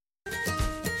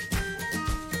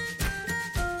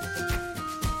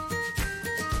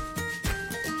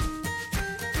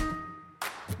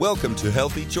Welcome to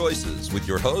Healthy Choices with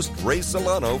your host, Ray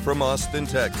Solano from Austin,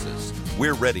 Texas.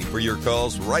 We're ready for your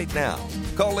calls right now.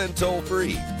 Call in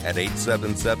toll-free at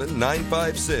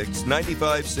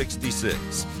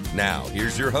 877-956-9566. Now,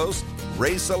 here's your host,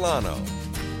 Ray Solano.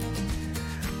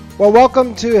 Well,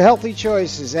 welcome to Healthy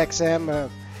Choices,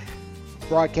 XM,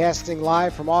 broadcasting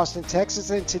live from Austin, Texas.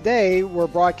 And today we're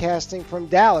broadcasting from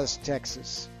Dallas,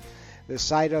 Texas, the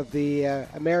site of the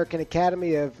American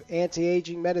Academy of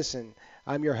Anti-Aging Medicine.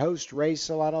 I'm your host, Ray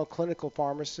Solano, clinical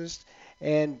pharmacist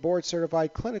and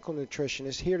board-certified clinical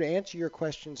nutritionist, here to answer your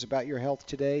questions about your health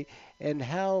today and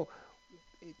how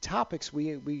topics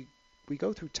we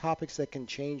go through topics that can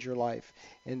change your life.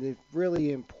 And the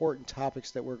really important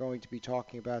topics that we're going to be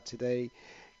talking about today,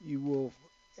 are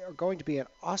going to be an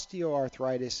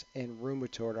osteoarthritis and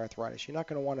rheumatoid arthritis. You're not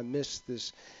going to want to miss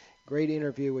this great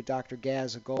interview with Dr.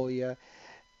 Gazagolia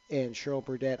and Cheryl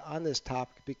Burdett on this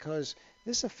topic, because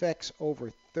this affects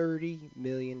over 30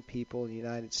 million people in the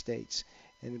United States.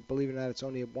 And believe it or not, it's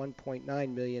only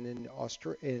 1.9 million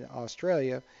in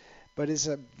Australia. But it's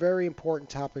a very important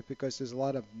topic because there's a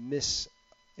lot of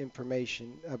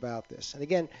misinformation about this. And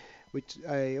again,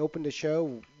 I opened the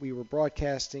show. We were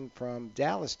broadcasting from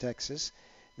Dallas, Texas,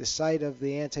 the site of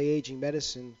the Anti-Aging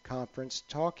Medicine Conference,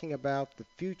 talking about the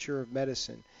future of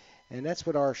medicine. And that's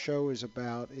what our show is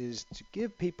about, is to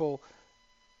give people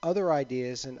other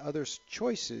ideas and other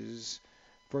choices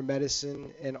for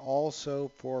medicine and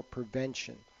also for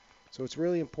prevention. So it's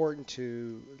really important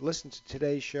to listen to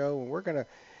today's show, and we're going to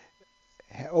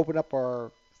open up our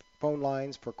phone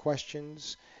lines for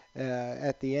questions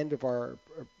at the end of our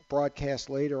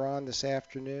broadcast later on this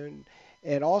afternoon.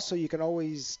 And also you can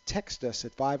always text us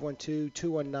at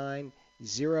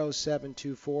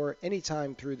 512-219-0724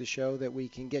 anytime through the show that we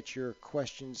can get your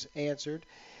questions answered.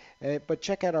 But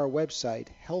check out our website,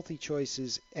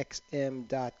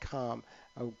 healthychoicesxm.com,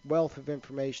 a wealth of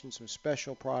information, some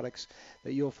special products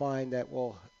that you'll find that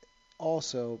will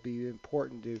also be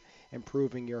important to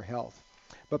improving your health.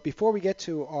 But before we get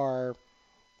to our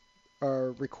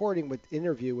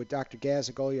interview with Dr.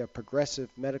 Gazagolia of Progressive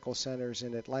Medical Centers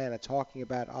in Atlanta, talking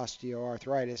about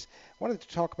osteoarthritis, I wanted to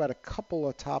talk about a couple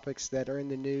of topics that are in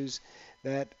the news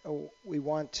that we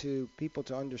want people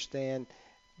to understand,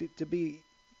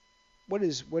 what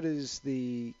is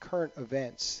the current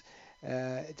events,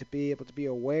 to be able to be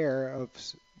aware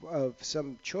of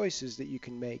some choices that you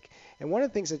can make. And one of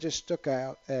the things that just stuck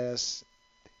out is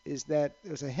that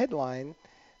there was a headline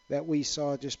that we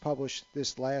saw just published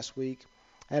this last week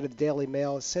out of the Daily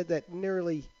Mail. It said that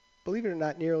believe it or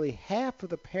not, nearly half of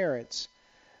the parents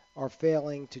are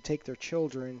failing to take their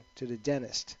children to the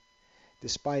dentist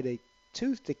despite a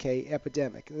tooth decay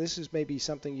epidemic. And this is maybe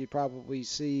something you'd probably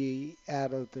see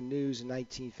out of the news in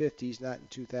 1950s, not in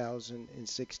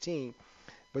 2016.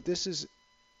 But this is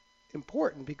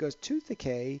important because tooth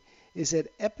decay is at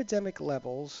epidemic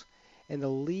levels and the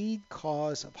lead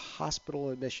cause of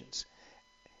hospital admissions.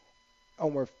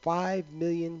 Over 5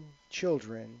 million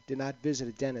children did not visit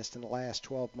a dentist in the last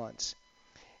 12 months.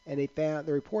 And the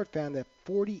report found that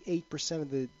 48%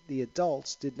 of the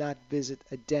adults did not visit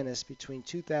a dentist between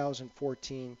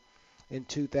 2014 and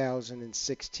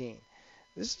 2016.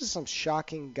 This is some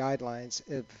shocking guidelines.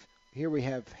 Here we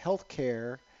have health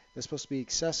care that's supposed to be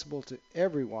accessible to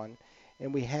everyone,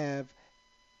 and we have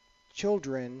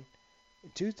children,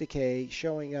 tooth decay,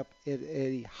 showing up at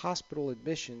hospital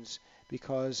admissions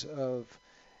because of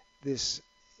this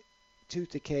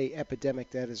tooth decay epidemic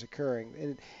that is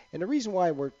occurring. And the reason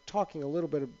why we're talking a little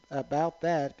bit about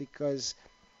that, because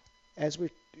as we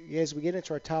get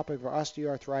into our topic of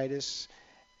osteoarthritis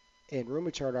and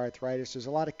rheumatoid arthritis, there's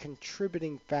a lot of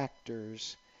contributing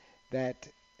factors that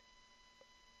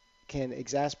can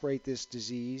exacerbate this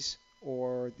disease,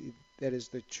 or that is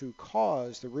the root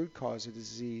cause of the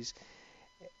disease.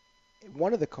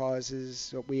 One of the causes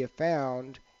that we have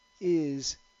found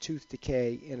is tooth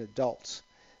decay in adults.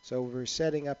 So we're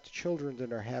setting up children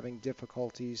that are having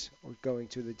difficulties or going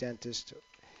to the dentist,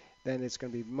 then it's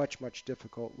going to be much, much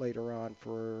difficult later on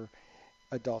for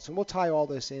adults. And we'll tie all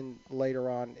this in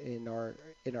later on in our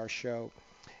show.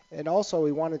 And also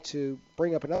we wanted to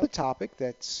bring up another topic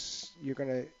this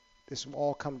will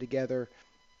all come together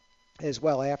as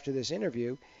well after this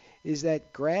interview, is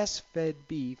that grass-fed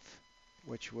beef,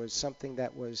 which was something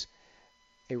that was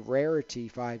a rarity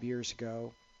 5 years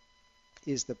ago,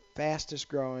 is the fastest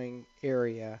growing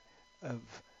area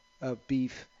of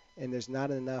beef, and there's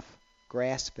not enough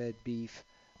grass-fed beef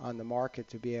on the market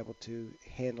to be able to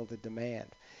handle the demand.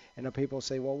 And now people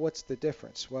say, well, what's the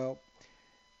difference? Well,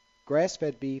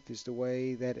 grass-fed beef is the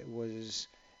way that it was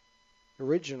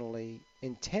originally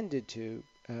intended to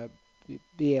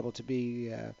be able to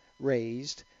be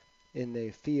raised in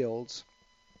the fields.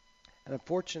 And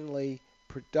unfortunately,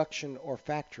 production or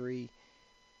factory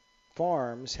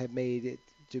farms have made it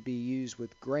to be used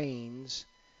with grains,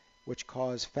 which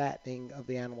cause fattening of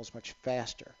the animals much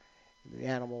faster. The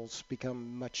animals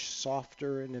become much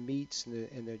softer in the meats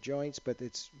and the joints, but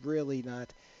it's really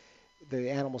not, the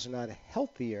animals are not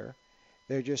healthier.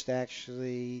 They're just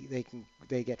actually,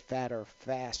 they get fatter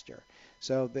faster.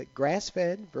 So the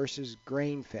grass-fed versus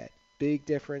grain-fed, big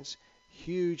difference,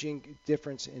 huge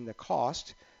difference in the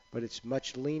cost, but it's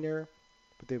much leaner.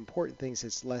 But the important thing is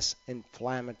it's less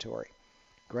inflammatory.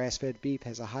 Grass-fed beef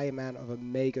has a high amount of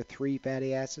omega-3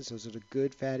 fatty acids. Those are the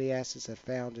good fatty acids that are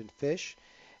found in fish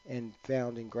and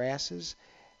found in grasses.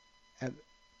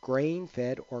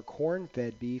 Grain-fed or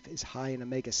corn-fed beef is high in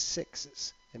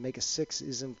omega-6s. Omega-6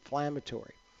 is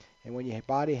inflammatory. And when your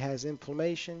body has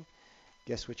inflammation,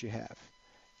 guess what you have?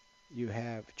 You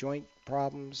have joint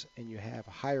problems and you have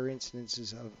higher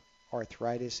incidences of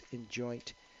arthritis and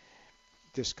joint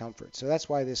discomfort. So that's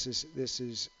why this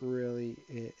is really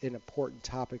an important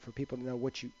topic for people to know.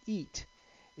 What you eat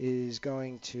is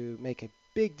going to make a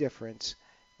big difference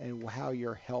in how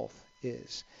your health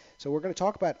is. So we're going to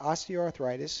talk about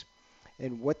osteoarthritis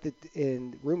and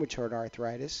in rheumatoid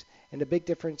arthritis. And the big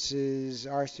difference is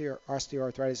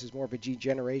osteoarthritis is more of a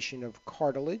degeneration of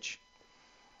cartilage.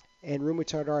 And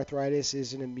rheumatoid arthritis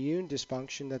is an immune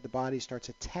dysfunction that the body starts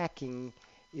attacking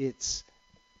its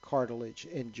cartilage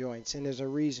and joints. And there's a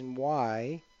reason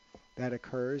why that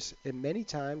occurs. And many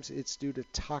times it's due to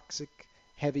toxic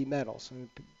heavy metals. And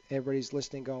everybody's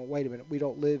listening going, wait a minute, we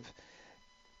don't live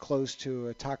close to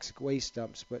a toxic waste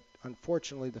dumps. But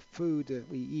unfortunately, the food that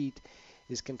we eat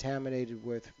is contaminated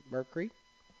with mercury,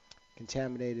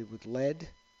 contaminated with lead,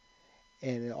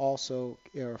 and also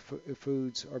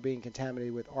foods are being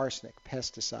contaminated with arsenic,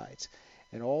 pesticides.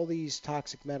 And all these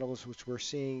toxic metals, which we're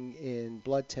seeing in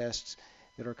blood tests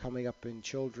that are coming up in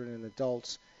children and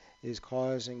adults, is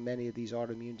causing many of these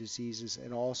autoimmune diseases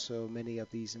and also many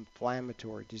of these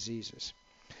inflammatory diseases.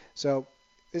 So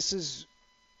this is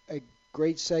a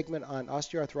great segment on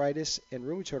osteoarthritis and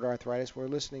rheumatoid arthritis. We're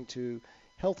listening to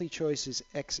Healthy Choices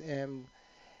XM.com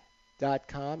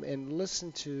and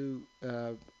listen to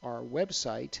our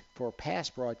website for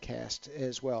past broadcasts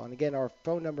as well. And again, our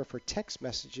phone number for text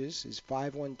messages is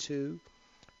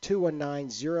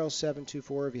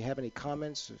 512-219-0724. If you have any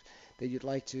comments that you'd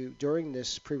like to during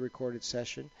this pre-recorded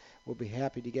session, we'll be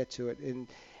happy to get to it. And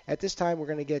at this time, we're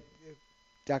going to get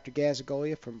Dr.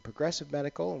 Gazzagolia from Progressive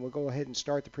Medical, and we'll go ahead and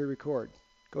start the pre-record.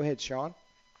 Go ahead, Sean.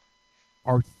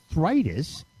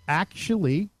 Arthritis,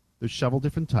 actually, there's several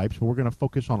different types, but we're going to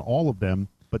focus on all of them.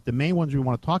 But the main ones we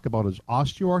want to talk about is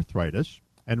osteoarthritis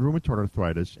and rheumatoid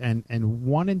arthritis. And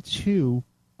 1 in 2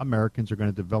 Americans are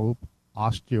going to develop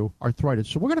osteoarthritis.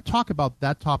 So we're going to talk about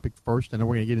that topic first, and then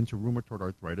we're going to get into rheumatoid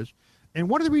arthritis. And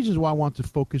one of the reasons why I want to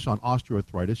focus on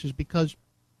osteoarthritis is because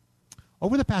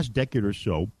over the past decade or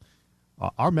so,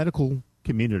 our medical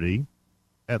community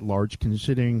at large,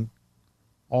 considering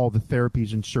all the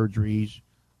therapies and surgeries,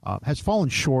 has fallen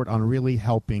short on really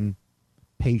helping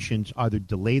patients either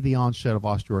delay the onset of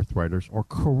osteoarthritis or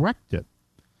correct it.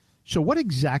 So what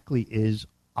exactly is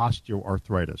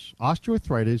osteoarthritis?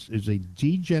 Osteoarthritis is a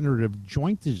degenerative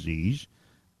joint disease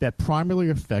that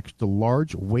primarily affects the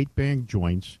large weight-bearing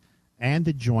joints and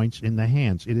the joints in the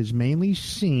hands. It is mainly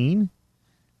seen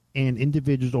in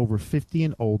individuals over 50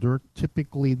 and older,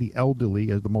 typically the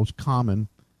elderly as the most common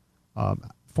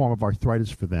form of arthritis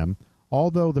for them.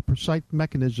 Although the precise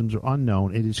mechanisms are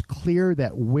unknown, it is clear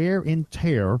that wear and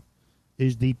tear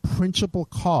is the principal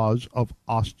cause of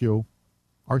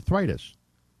osteoarthritis.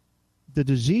 The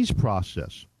disease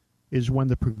process is when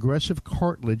the progressive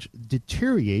cartilage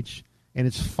deteriorates and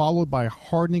is followed by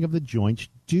hardening of the joints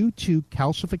due to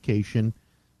calcification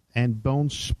and bone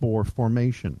spore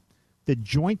formation. The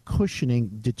joint cushioning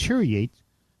deteriorates,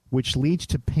 which leads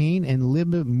to pain and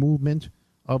limited movement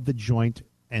of the joint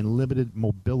and limited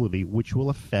mobility, which will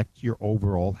affect your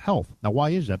overall health. Now,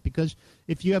 why is that? Because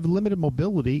if you have limited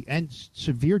mobility and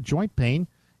severe joint pain,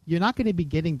 you're not going to be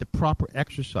getting the proper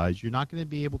exercise. You're not going to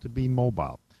be able to be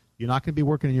mobile. You're not going to be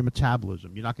working on your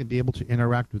metabolism. You're not going to be able to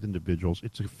interact with individuals.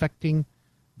 It's affecting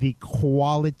the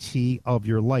quality of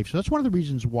your life. So that's one of the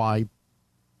reasons why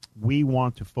we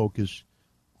want to focus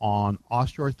on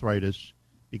osteoarthritis,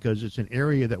 because it's an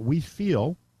area that we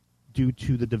feel, due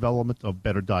to the development of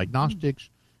better diagnostics,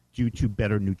 due to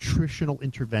better nutritional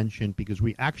intervention, because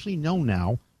we actually know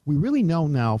now, we really know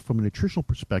now from a nutritional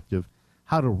perspective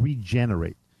how to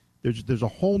regenerate. There's a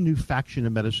whole new faction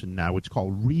of medicine now. It's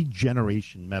called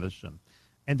regeneration medicine.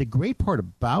 And the great part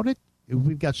about it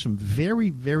we've got some very,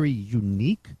 very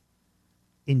unique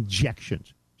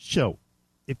injections. So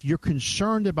if you're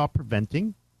concerned about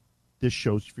preventing, this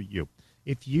show's for you.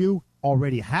 If you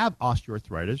already have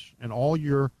osteoarthritis and all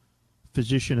your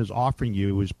physician is offering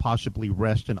you is possibly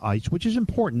rest and ice, which is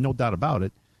important, no doubt about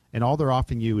it, and all they're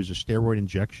offering you is a steroid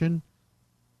injection,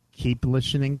 keep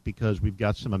listening, because we've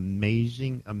got some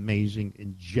amazing, amazing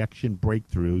injection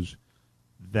breakthroughs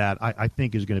that I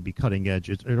think is going to be cutting edge.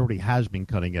 It already has been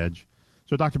cutting edge.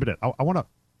 So, Dr. Burnett, I want to,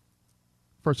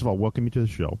 first of all, welcome you to the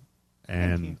show.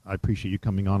 And I appreciate you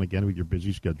coming on again with your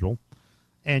busy schedule.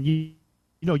 And, you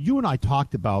and I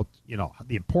talked about,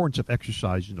 the importance of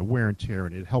exercise and the wear and tear,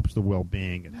 and it helps the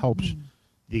well-being. It helps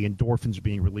the endorphins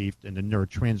being relieved and the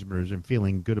neurotransmitters and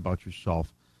feeling good about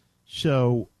yourself.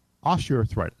 So,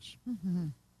 osteoarthritis,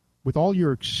 with all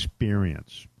your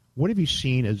experience, what have you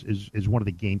seen as one of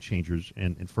the game changers?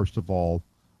 And first of all,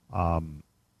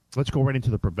 let's go right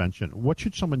into the prevention. What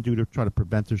should someone do to try to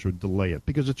prevent this or delay it?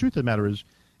 Because the truth of the matter is,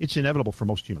 it's inevitable for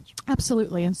most humans.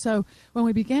 Absolutely. And so when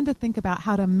we begin to think about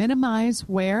how to minimize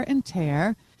wear and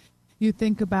tear, you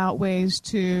think about ways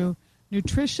to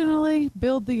nutritionally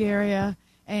build the area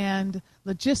and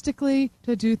logistically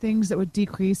to do things that would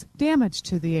decrease damage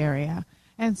to the area.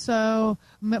 And so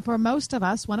for most of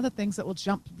us, one of the things that will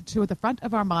jump to the front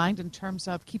of our mind in terms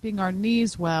of keeping our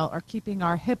knees well or keeping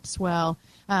our hips well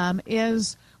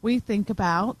is we think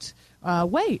about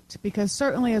weight, because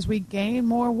certainly as we gain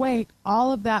more weight,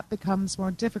 all of that becomes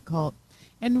more difficult.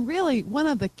 And really, one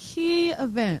of the key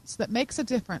events that makes a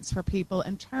difference for people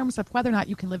in terms of whether or not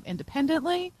you can live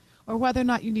independently or whether or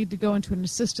not you need to go into an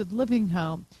assisted living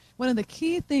home, one of the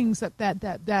key things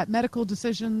that medical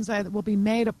decisions will be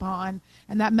made upon,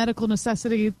 and that medical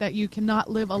necessity that you cannot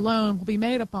live alone will be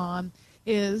made upon,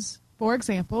 is, for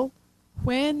example,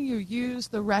 when you use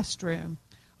the restroom,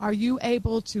 are you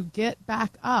able to get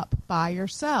back up by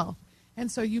yourself? And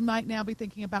so you might now be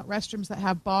thinking about restrooms that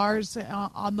have bars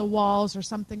on the walls or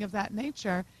something of that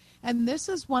nature. And this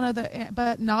is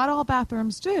but not all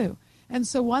bathrooms do. And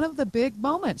so one of the big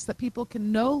moments that people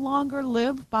can no longer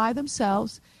live by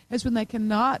themselves is when they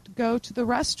cannot go to the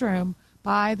restroom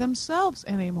by themselves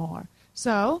anymore.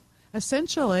 So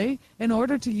essentially, in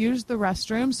order to use the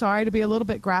restroom, sorry to be a little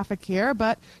bit graphic here,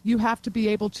 but you have to be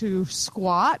able to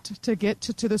squat to get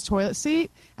to this toilet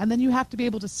seat, and then you have to be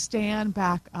able to stand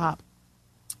back up.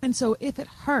 And so if it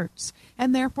hurts,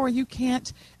 and therefore you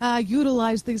can't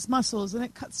utilize these muscles, and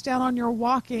it cuts down on your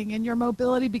walking, and your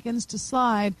mobility begins to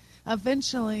slide,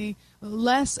 eventually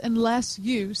less and less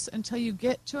use until you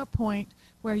get to a point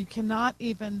where you cannot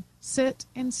even sit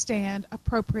and stand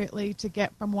appropriately to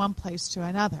get from one place to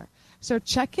another. So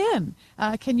check in.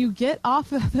 Can you get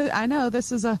off of it? I know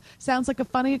this sounds like a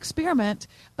funny experiment,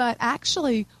 but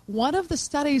actually one of the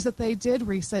studies that they did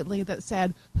recently that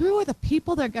said, who are the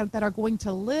people that are going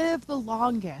to live the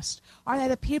longest? Are they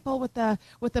the people with the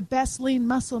best lean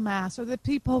muscle mass? Or the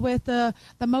people with the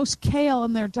most kale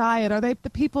in their diet? Are they the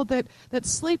people that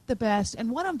sleep the best? And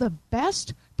one of the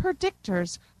best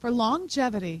predictors for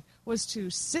longevity was to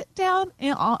sit down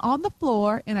on the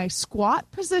floor in a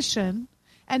squat position.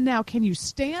 And now, can you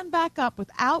stand back up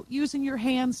without using your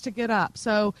hands to get up?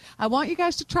 So I want you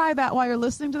guys to try that while you're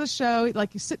listening to the show.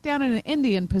 Like you sit down in an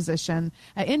Indian position,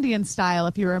 Indian style,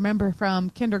 if you remember from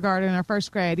kindergarten or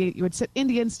first grade. You would sit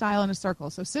Indian style in a circle.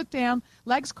 So sit down,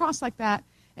 legs crossed like that,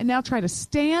 and now try to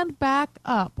stand back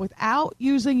up without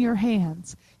using your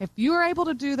hands. If you are able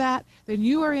to do that, then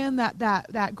you are in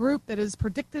that group that is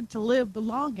predicted to live the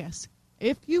longest.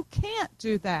 If you can't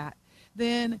do that,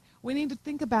 then we need to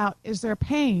think about, is there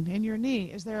pain in your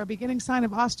knee? Is there a beginning sign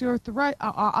of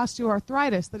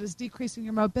osteoarthritis that is decreasing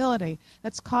your mobility,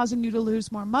 that's causing you to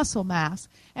lose more muscle mass?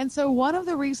 And so one of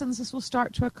the reasons this will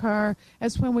start to occur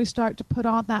is when we start to put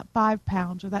on that 5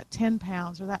 pounds or that 10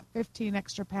 pounds or that 15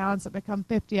 extra pounds that become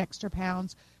 50 extra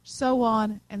pounds, so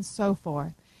on and so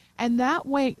forth. And that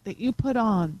weight that you put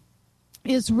on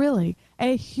is really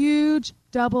a huge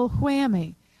double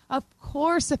whammy. Of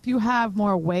course, if you have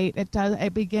more weight,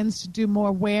 it begins to do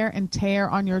more wear and tear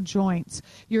on your joints,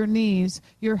 your knees,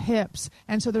 your hips,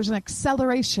 and so there's an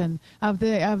acceleration of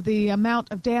the amount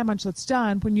of damage that's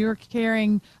done when you're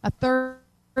carrying a third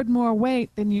more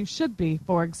weight than you should be,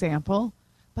 for example.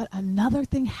 But another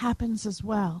thing happens as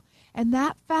well, and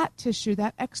that fat tissue,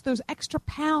 those extra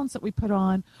pounds that we put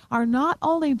on, are not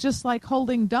only just like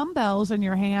holding dumbbells in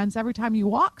your hands every time you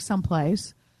walk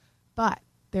someplace, but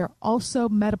they're also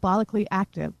metabolically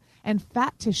active. And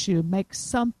fat tissue makes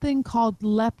something called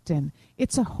leptin.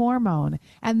 It's a hormone.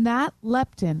 And that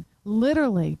leptin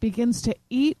literally begins to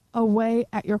eat away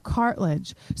at your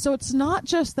cartilage. So it's not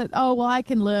just that, oh, well, I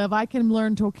can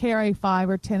learn to carry 5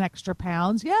 or 10 extra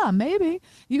pounds. Yeah, maybe.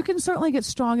 You can certainly get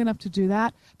strong enough to do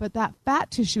that, but that fat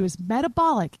tissue is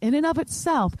metabolic in and of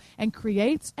itself and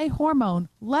creates a hormone,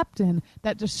 leptin,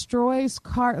 that destroys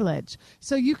cartilage.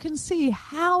 So you can see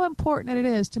how important it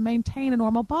is to maintain a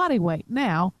normal body weight.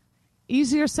 Now,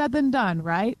 easier said than done,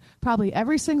 right? Probably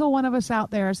every single one of us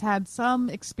out there has had some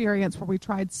experience where we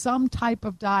tried some type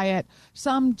of diet,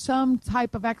 some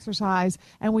type of exercise,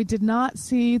 and we did not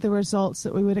see the results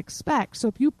that we would expect. So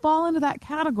if you fall into that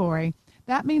category,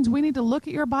 that means we need to look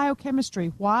at your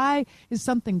biochemistry. Why is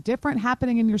something different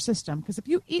happening in your system? Because if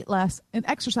you eat less and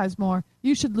exercise more,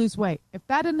 you should lose weight. If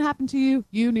that didn't happen to you,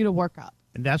 you need to work up.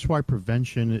 And that's why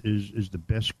prevention is the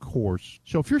best course.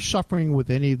 So if you're suffering with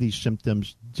any of these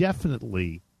symptoms,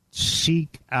 definitely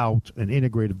seek out an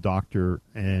integrative doctor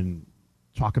and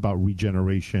talk about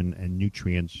regeneration and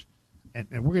nutrients.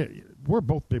 And we're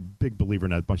both big believer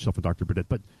in that, myself and Dr. Burdett.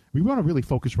 But we want to really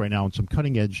focus right now on some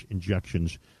cutting-edge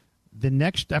injections.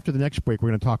 After the next break,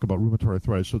 we're going to talk about rheumatoid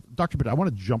arthritis. So, Dr. Burdett, I want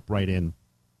to jump right in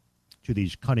to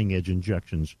these cutting-edge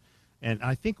injections. And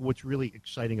I think what's really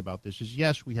exciting about this is,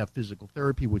 yes, we have physical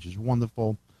therapy, which is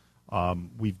wonderful.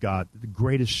 We've got the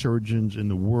greatest surgeons in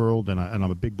the world, and I'm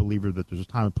a big believer that there's a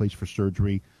time and place for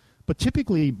surgery. But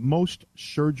typically, most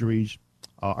surgeries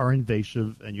are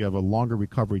invasive, and you have a longer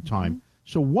recovery time. Mm-hmm.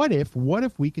 So what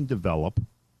if we can develop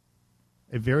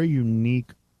a very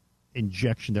unique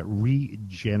injection that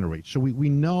regenerates? So we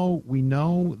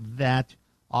know that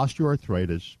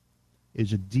osteoarthritis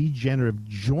is a degenerative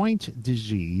joint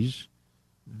disease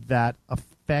that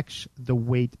affects the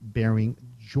weight-bearing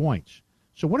joints.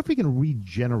 So what if we can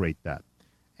regenerate that?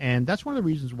 And that's one of the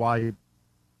reasons why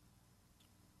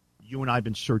you and I have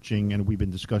been searching and we've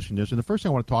been discussing this. And the first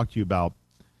thing I want to talk to you about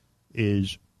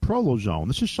is Prolozone.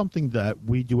 This is something that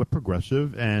we do at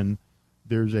Progressive, and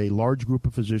there's a large group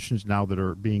of physicians now that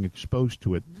are being exposed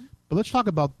to it. Mm-hmm. But let's talk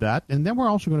about that. And then we're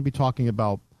also going to be talking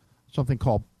about something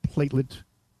called platelet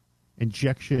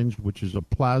injections, which is a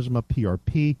plasma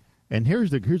PRP. And here's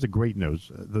the great news.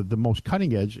 The most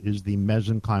cutting edge is the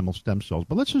mesenchymal stem cells.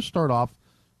 But let's just start off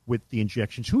with the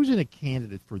injections. Who's a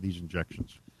candidate for these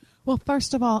injections? Well,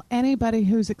 first of all, anybody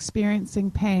who's experiencing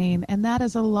pain, and that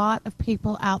is a lot of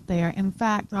people out there. In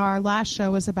fact, our last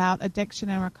show was about addiction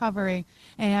and recovery,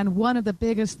 and one of the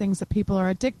biggest things that people are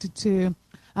addicted to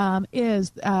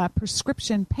is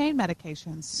prescription pain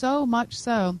medications, so much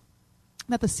so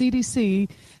that the CDC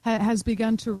has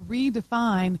begun to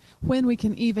redefine when we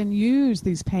can even use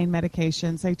these pain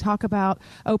medications. They talk about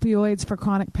opioids for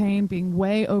chronic pain being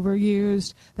way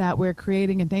overused, that we're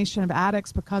creating a nation of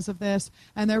addicts because of this,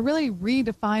 and they're really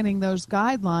redefining those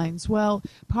guidelines. Well,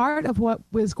 part of what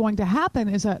was going to happen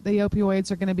is that the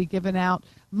opioids are going to be given out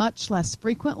much less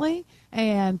frequently,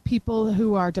 and people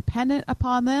who are dependent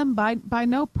upon them by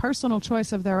no personal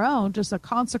choice of their own, just a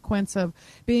consequence of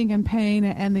being in pain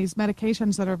and these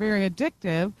medications that are very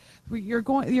addictive, you're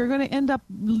going to end up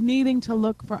needing to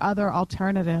look for other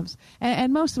alternatives.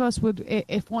 And most of us would,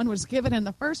 if one was given in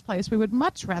the first place, we would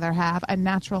much rather have a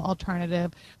natural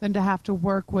alternative than to have to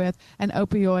work with an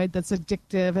opioid that's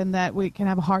addictive and that we can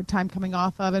have a hard time coming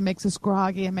off of and makes us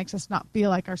groggy and makes us not feel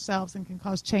like ourselves and can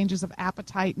cause changes of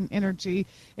appetite and energy,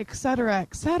 et cetera,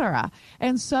 et cetera.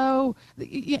 And so,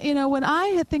 when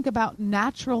I think about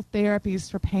natural therapies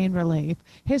for pain relief,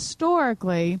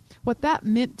 historically, what that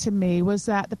meant to me was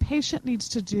that the patient needs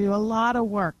to do a lot of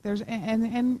work. There's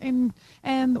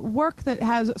and work that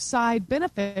has side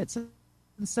benefits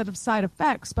instead of side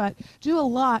effects, but do a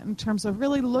lot in terms of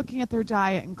really looking at their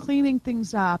diet and cleaning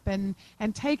things up and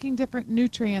taking different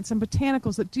nutrients and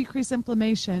botanicals that decrease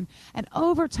inflammation. And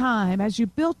over time, as you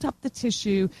built up the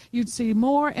tissue, you'd see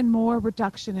more and more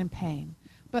reduction in pain.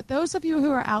 But those of you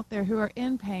who are out there who are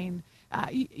in pain,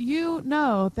 you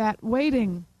know that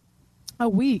waiting a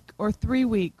week or 3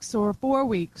 weeks or 4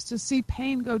 weeks to see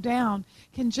pain go down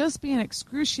can just be an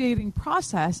excruciating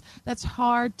process that's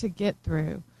hard to get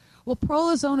through. Well,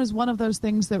 Prolozone is one of those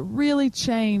things that really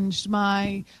changed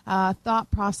my thought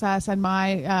process and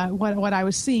my what I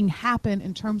was seeing happen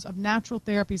in terms of natural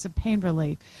therapies of pain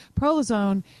relief.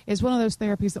 Prolozone is one of those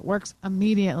therapies that works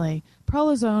immediately.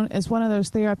 Prolozone is one of those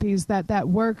therapies that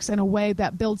works in a way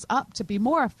that builds up to be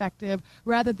more effective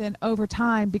rather than over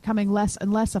time becoming less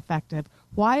and less effective.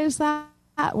 Why is that?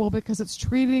 Well, because it's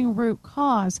treating root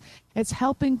cause. It's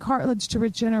helping cartilage to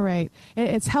regenerate.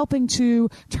 It's helping to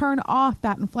turn off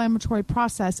that inflammatory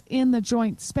process in the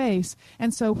joint space.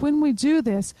 And so when we do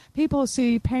this, people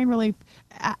see pain relief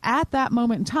at that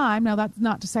moment in time. Now, that's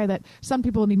not to say that some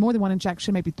people need more than one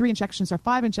injection, maybe 3 injections or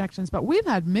 5 injections, but we've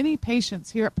had many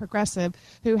patients here at Progressive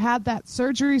who had that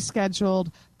surgery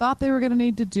scheduled, thought they were going to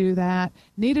need to do that,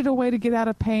 needed a way to get out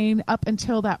of pain up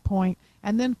until that point,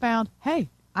 and then found, hey,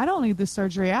 I don't need this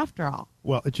surgery after all.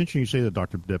 Well, it's interesting you say that,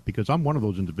 Dr. Depp, because I'm one of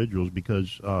those individuals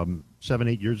because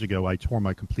 7-8 years ago, I tore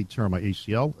my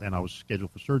ACL, and I was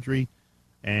scheduled for surgery.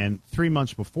 And 3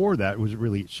 months before that, it was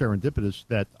really serendipitous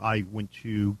that I went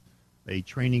to a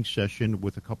training session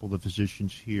with a couple of the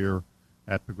physicians here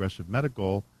at Progressive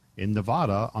Medical in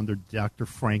Nevada under Dr.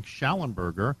 Frank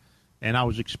Schallenberger, and I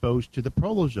was exposed to the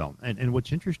Prolozone. And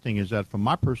what's interesting is that from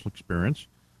my personal experience,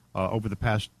 over the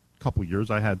past couple years,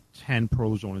 I had 10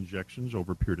 Prolozone injections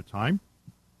over a period of time,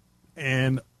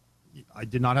 and I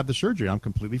did not have the surgery. I'm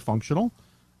completely functional,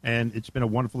 and it's been a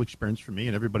wonderful experience for me.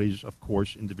 And everybody's, of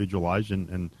course, individualized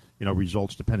and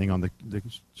results depending on the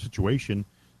situation.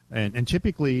 And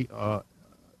typically,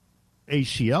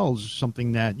 ACL is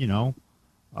something that you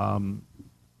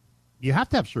have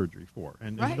to have surgery for,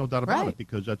 and there's no doubt about it,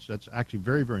 because that's actually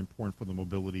very, very important for the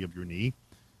mobility of your knee,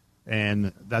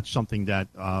 and that's something that.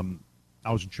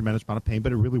 I was in a tremendous amount of pain,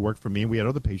 but it really worked for me, and we had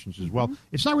other patients as well.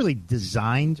 It's not really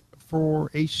designed for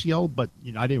ACL, but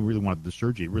I didn't really want the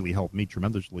surgery. It really helped me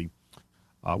tremendously.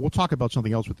 We'll talk about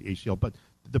something else with the ACL, but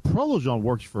the Prolozone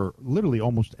works for literally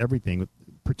almost everything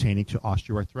pertaining to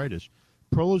osteoarthritis.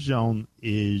 Prolozone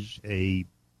is a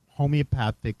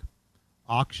homeopathic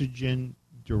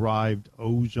oxygen-derived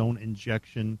ozone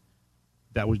injection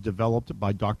that was developed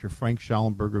by Dr. Frank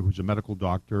Schallenberger, who's a medical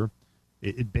doctor.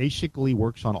 It basically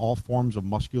works on all forms of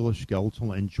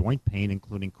musculoskeletal and joint pain,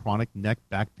 including chronic neck,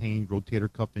 back pain,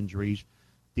 rotator cuff injuries,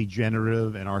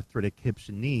 degenerative and arthritic hips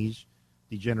and knees,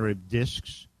 degenerative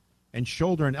discs, and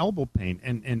shoulder and elbow pain.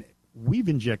 And we've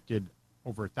injected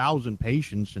over 1,000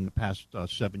 patients in the past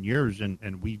 7 years,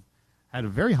 and we've had a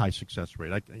very high success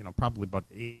rate. Probably about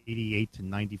 88 to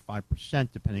 95%,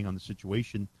 depending on the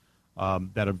situation,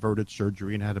 that averted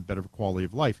surgery and had a better quality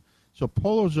of life. So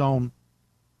Prolozone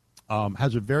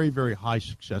has a very, very high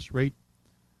success rate,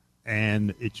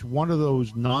 and it's one of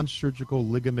those non-surgical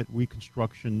ligament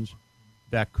reconstructions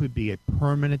that could be a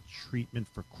permanent treatment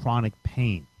for chronic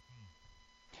pain.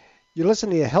 You're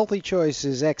listening to Healthy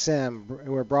Choices XM.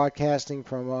 We're broadcasting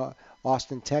from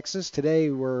Austin, Texas. Today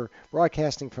we're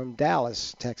broadcasting from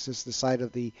Dallas, Texas, the site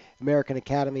of the American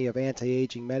Academy of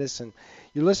Anti-Aging Medicine.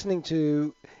 You're listening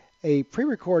to a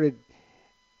pre-recorded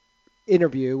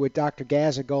interview with Dr.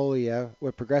 Gazzagolia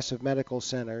with Progressive Medical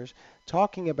Centers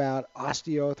talking about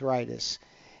osteoarthritis.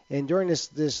 And during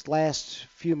this last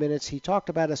few minutes, he talked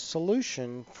about a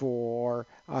solution for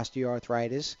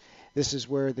osteoarthritis. This is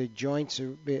where the joints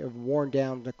are worn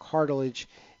down, the cartilage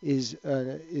is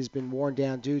been worn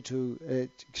down due to an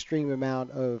extreme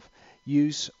amount of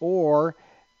use or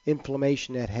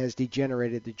inflammation that has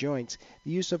degenerated the joints.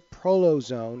 The use of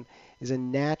Prolozone is a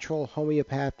natural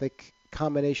homeopathic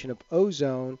combination of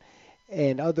ozone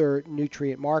and other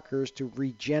nutrient markers to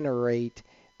regenerate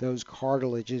those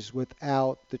cartilages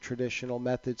without the traditional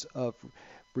methods of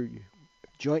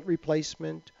joint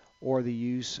replacement or the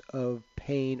use of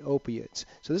pain opiates.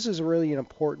 So this is really an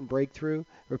important breakthrough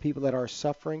for people that are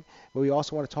suffering. But we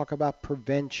also want to talk about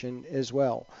prevention as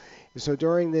well. So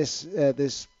during this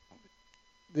as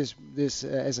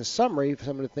a summary,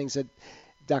 some of the things that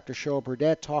Dr. Cheryl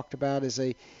Burdett talked about is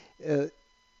a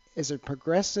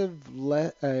progressive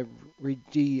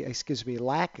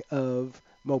lack of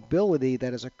mobility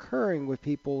that is occurring with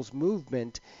people's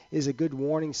movement is a good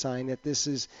warning sign that this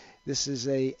is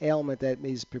a ailment that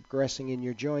is progressing in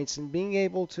your joints. And being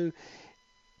able to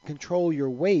control your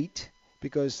weight,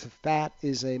 because the fat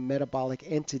is a metabolic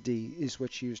entity, is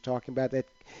what she was talking about, that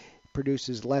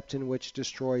produces leptin, which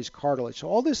destroys cartilage. So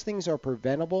all these things are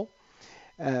preventable,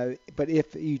 but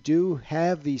if you do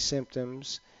have these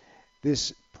symptoms,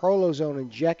 this Prolozone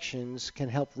injections can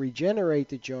help regenerate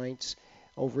the joints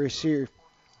over a series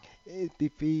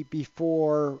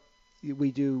before we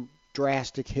do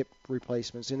drastic hip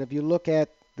replacements. And if you look at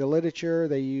the literature,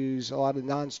 they use a lot of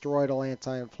non-steroidal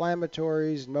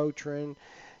anti-inflammatories, Motrin,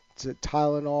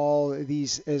 Tylenol,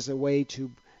 these as a way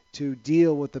to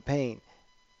deal with the pain.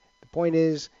 The point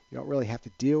is, you don't really have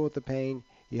to deal with the pain.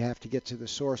 You have to get to the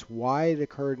source, why it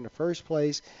occurred in the first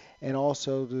place, and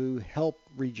also to help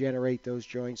regenerate those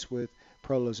joints with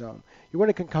Prolozone. You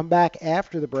want to come back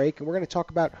after the break, and we're going to talk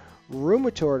about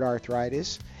rheumatoid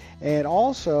arthritis and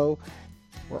also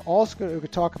We're also going to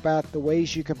talk about the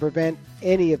ways you can prevent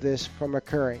any of this from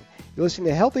occurring. You're listening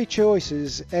to Healthy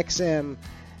Choices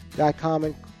XM.com,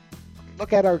 and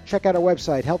check out our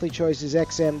website,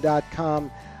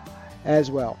 healthychoicesxm.com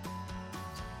as well.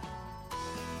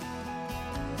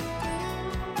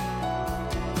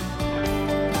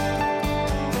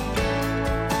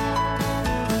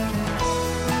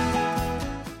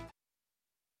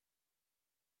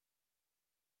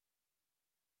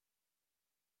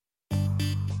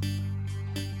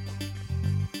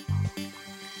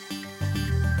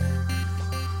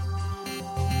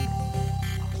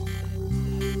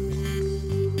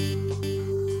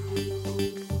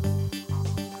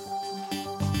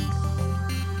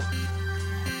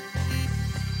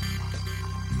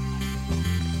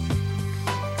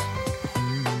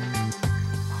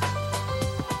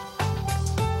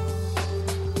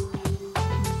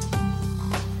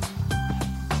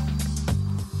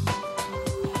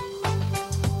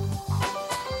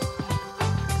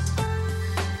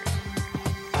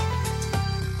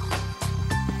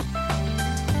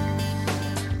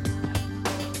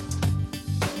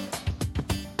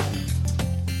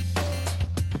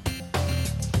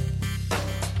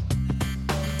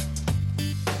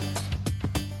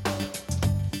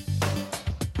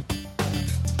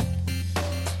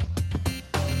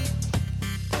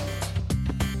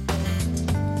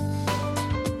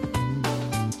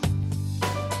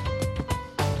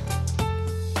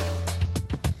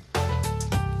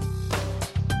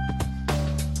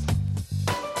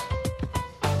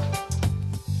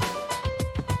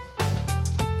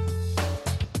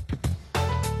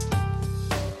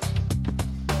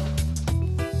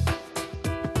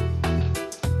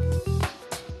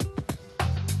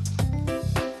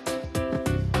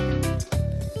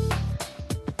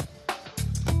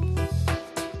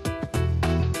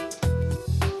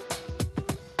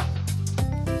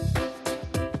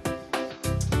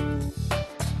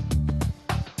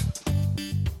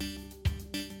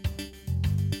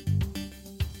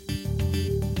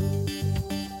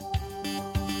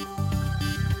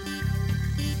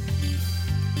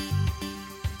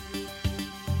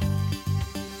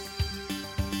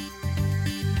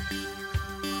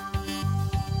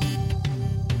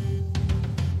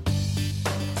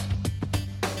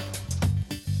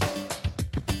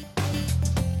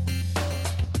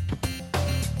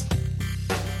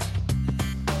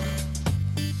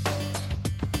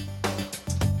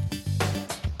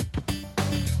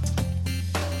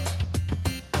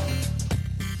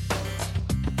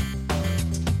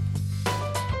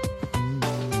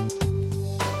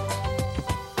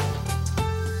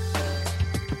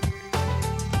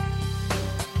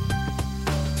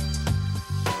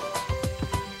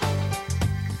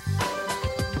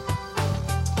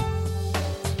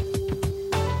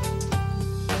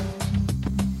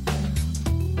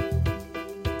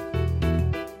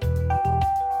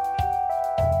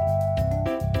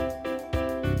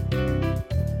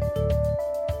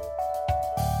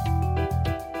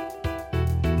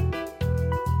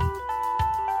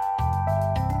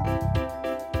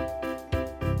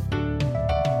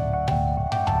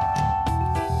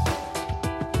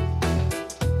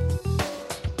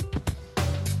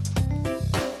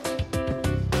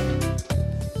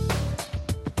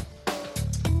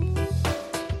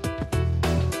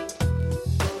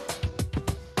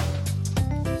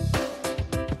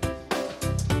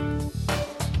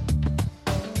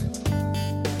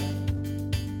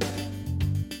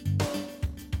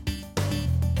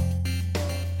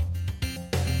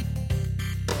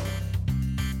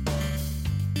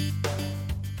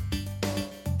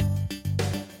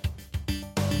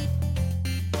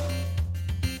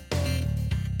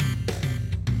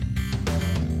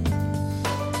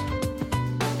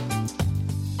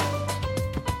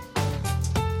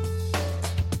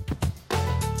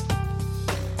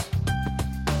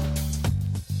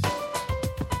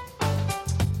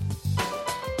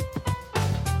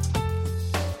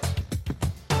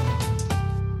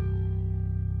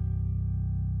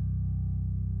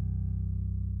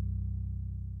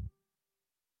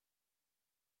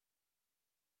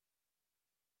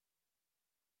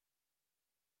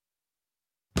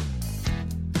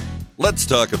 Let's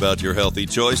talk about your healthy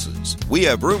choices. We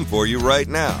have room for you right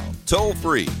now. Toll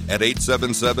free at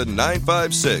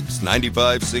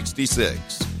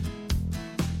 877-956-9566.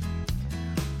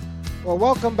 Well,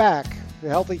 welcome back to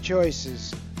Healthy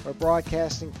Choices. We're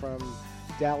broadcasting from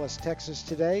Dallas, Texas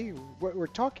today. We're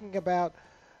talking about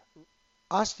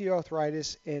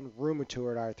osteoarthritis and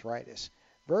rheumatoid arthritis.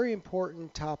 Very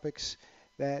important topics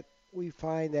that we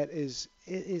find that is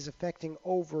affecting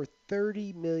over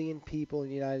 30 million people in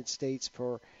the United States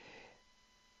for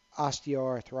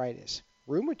osteoarthritis.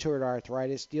 Rheumatoid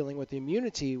arthritis, dealing with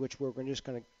immunity, which we're just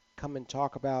going to come and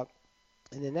talk about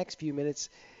in the next few minutes,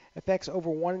 affects over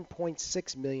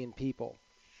 1.6 million people.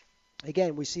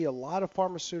 Again, we see a lot of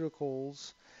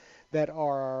pharmaceuticals that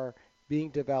are being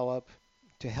developed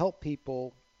to help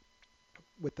people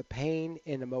with the pain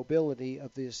and the mobility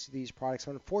of these products.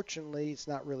 Unfortunately, it's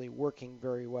not really working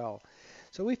very well.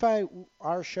 So we find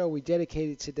our show, we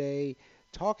dedicated today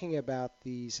talking about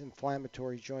these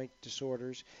inflammatory joint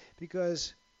disorders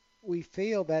because we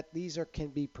feel that these can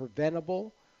be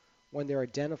preventable when they're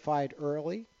identified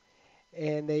early,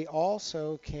 and they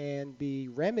also can be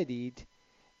remedied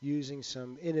using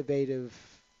some innovative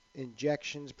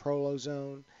injections,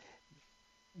 prolozone,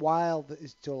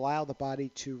 to allow the body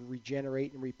to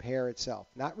regenerate and repair itself.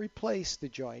 Not replace the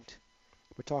joint.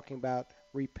 We're talking about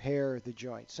repair the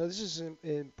joint. So this is an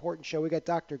important show. We got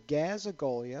Dr. Gaz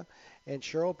Agolia and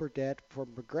Cheryl Burdett from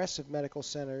Progressive Medical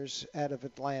Centers out of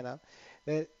Atlanta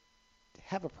that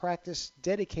have a practice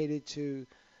dedicated to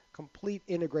complete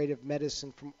integrative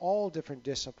medicine from all different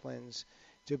disciplines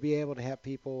to be able to have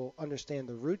people understand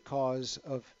the root cause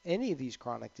of any of these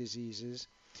chronic diseases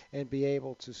and be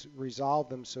able to resolve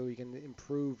them so you can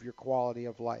improve your quality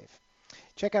of life.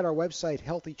 Check out our website,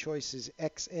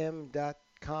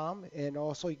 healthychoicesxm.com, and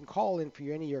also you can call in for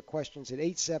any of your questions at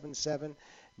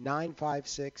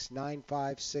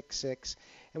 877-956-9566.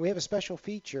 And we have a special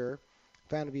feature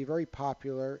found to be very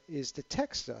popular is to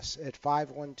text us at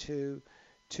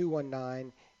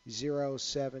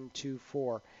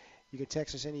 512-219-0724. You can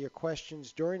text us any of your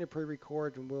questions during the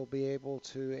pre-record, and we'll be able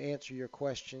to answer your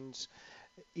questions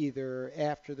either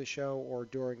after the show or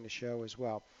during the show as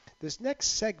well. This next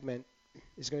segment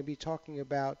is going to be talking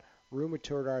about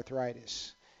rheumatoid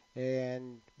arthritis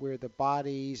and where the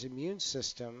body's immune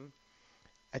system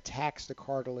attacks the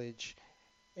cartilage,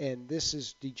 and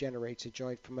this degenerates a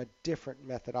joint from a different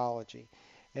methodology.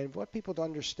 And what people don't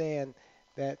understand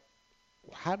that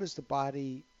how does the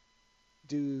body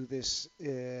do this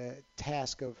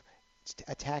task of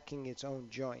attacking its own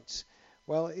joints?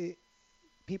 Well,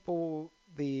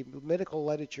 the medical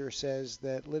literature says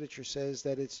that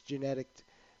it's genetic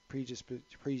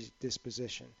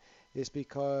predisposition. It's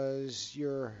because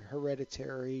you're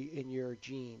hereditary in your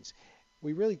genes.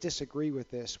 We really disagree with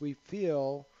this. We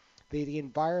feel that the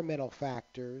environmental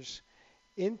factors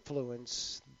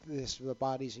influence the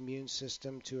body's immune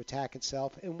system to attack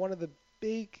itself, and one of the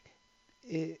big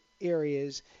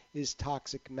areas is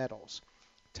toxic metals.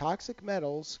 Toxic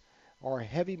metals are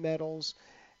heavy metals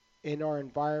in our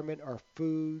environment, our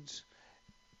foods,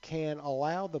 can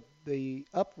allow the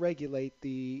upregulate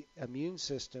the immune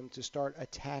system to start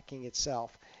attacking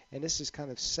itself. And this is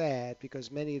kind of sad because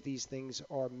many of these things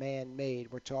are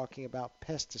man-made. We're talking about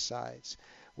pesticides.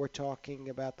 We're talking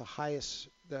about the highest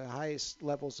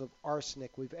levels of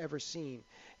arsenic we've ever seen.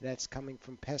 And that's coming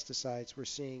from pesticides we're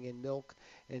seeing in milk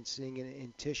and seeing it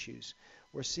in tissues.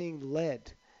 We're seeing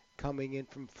lead coming in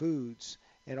from foods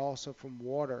and also from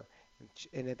water.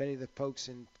 And if any of the folks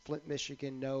in Flint,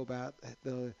 Michigan know about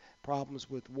the problems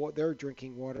with their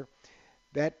drinking water,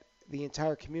 that the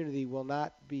entire community will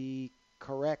not be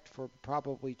correct for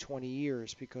probably 20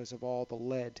 years because of all the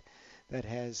lead that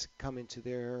has come into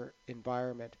their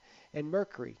environment. And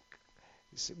mercury.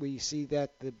 We see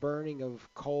that the burning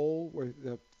of coal, or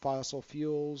the fossil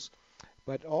fuels,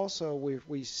 but also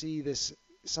we see this,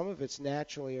 some of it's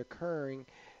naturally occurring,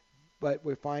 but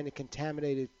we find the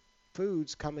contaminated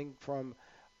foods coming from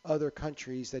other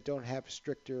countries that don't have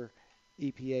stricter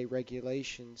EPA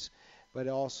regulations, but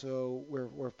also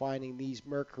we're finding these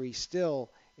mercury still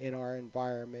in our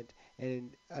environment,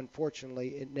 and unfortunately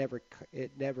it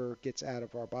never gets out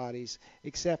of our bodies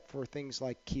except for things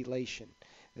like chelation.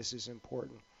 This is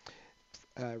important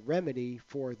remedy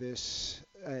for this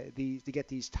to get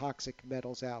these toxic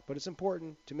metals out, but it's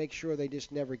important to make sure they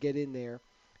just never get in there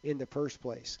in the first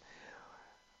place.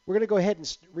 We're going to go ahead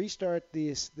and restart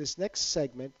this next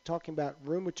segment talking about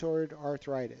rheumatoid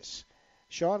arthritis.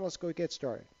 Sean, let's go get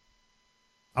started.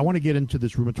 I want to get into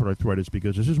this rheumatoid arthritis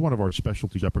because this is one of our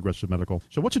specialties at Progressive Medical.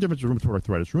 So what's the difference with rheumatoid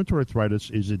arthritis? Rheumatoid arthritis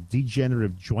is a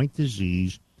degenerative joint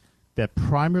disease that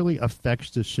primarily affects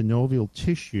the synovial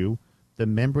tissue, the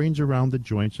membranes around the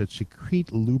joints that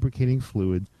secrete lubricating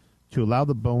fluid to allow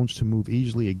the bones to move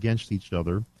easily against each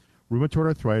other. Rheumatoid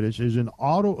arthritis is an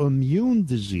autoimmune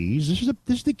disease. This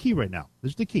is the key right now. This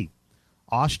is the key.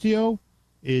 Osteo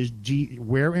is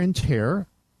wear and tear,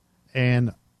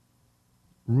 and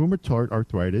rheumatoid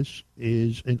arthritis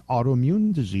is an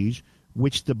autoimmune disease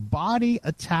which the body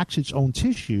attacks its own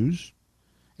tissues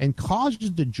and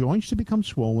causes the joints to become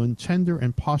swollen, tender,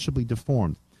 and possibly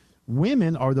deformed.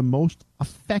 Women are the most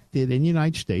affected in the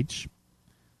United States.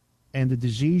 and the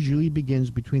disease usually begins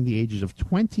between the ages of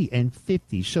 20 and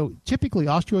 50. So typically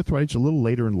osteoarthritis a little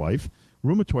later in life.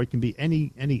 Rheumatoid can be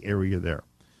any area there.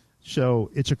 So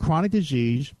it's a chronic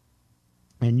disease,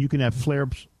 and you can have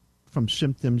flare-ups from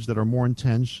symptoms that are more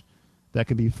intense that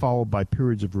can be followed by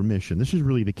periods of remission. This is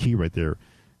really the key right there.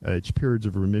 It's periods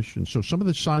of remission. So some of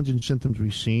the signs and symptoms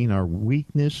we've seen are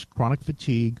weakness, chronic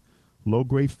fatigue,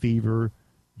 low-grade fever,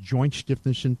 joint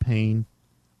stiffness and pain.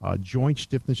 Joint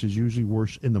stiffness is usually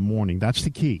worse in the morning. That's the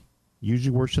key.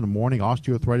 Usually worse in the morning.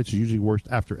 Osteoarthritis is usually worse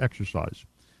after exercise.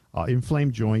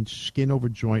 Inflamed joints, skin over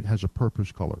joint has a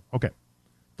purplish color. Okay,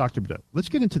 Dr. Burdett, let's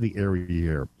get into the area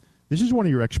here. This is one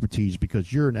of your expertise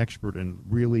because you're an expert in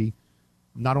really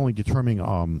not only determining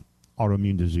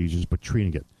autoimmune diseases but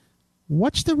treating it.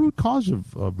 What's the root cause of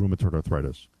rheumatoid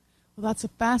arthritis? Well, that's a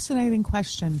fascinating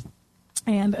question.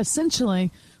 And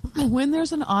essentially, when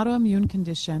there's an autoimmune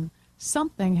condition,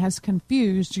 something has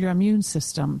confused your immune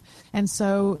system. And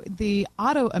so the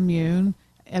autoimmune,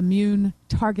 immune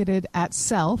targeted at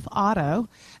self, auto,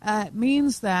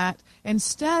 means that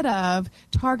instead of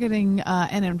targeting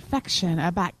an infection,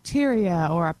 a bacteria,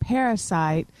 or a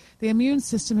parasite, the immune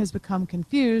system has become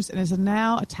confused and is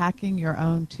now attacking your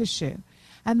own tissue.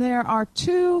 And there are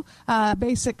two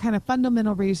basic kind of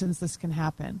fundamental reasons this can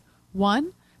happen.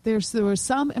 One, there was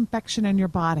some infection in your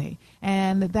body,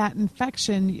 and that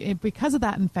infection, because of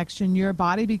that infection, your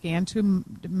body began to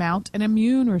mount an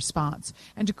immune response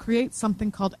and to create something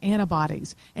called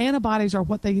antibodies. Antibodies are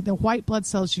what the white blood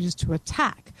cells use to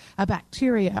attack a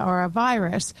bacteria or a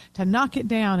virus to knock it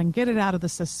down and get it out of the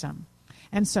system.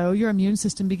 And so your immune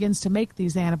system begins to make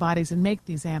these antibodies and make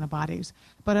these antibodies.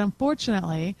 But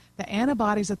unfortunately, the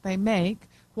antibodies that they make,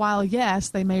 while, yes,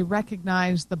 they may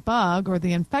recognize the bug or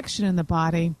the infection in the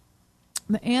body,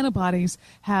 the antibodies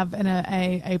have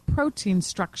a protein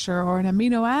structure or an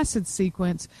amino acid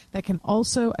sequence that can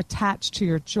also attach to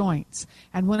your joints.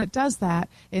 And when it does that,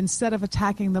 instead of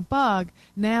attacking the bug,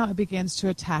 now it begins to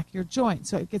attack your joint.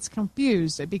 So it gets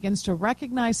confused. It begins to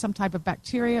recognize some type of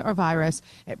bacteria or virus.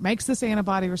 It makes this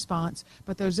antibody response,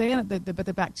 but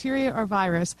the bacteria or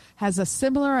virus has a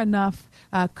similar enough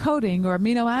coding or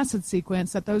amino acid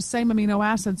sequence that those same amino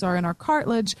acids are in our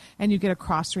cartilage, and you get a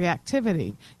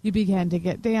cross-reactivity. You begin to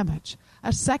get damage.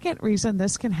 A second reason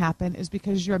this can happen is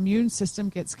because your immune system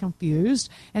gets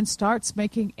confused and starts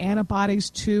making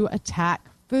antibodies to attack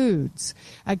foods.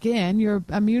 Again, your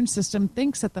immune system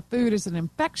thinks that the food is an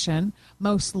infection,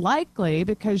 most likely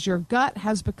because your gut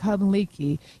has become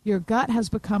leaky, your gut has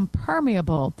become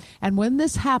permeable, and when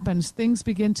this happens, things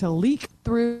begin to leak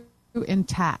through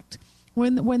intact.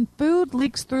 When food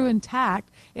leaks through intact,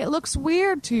 it looks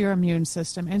weird to your immune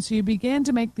system, and so you begin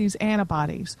to make these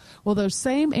antibodies. Well, those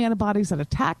same antibodies that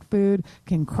attack food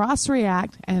can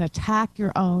cross-react and attack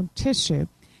your own tissue.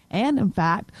 And, in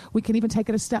fact, we can even take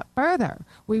it a step further.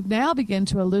 We've now begun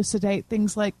to elucidate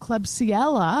things like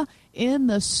Klebsiella in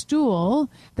the stool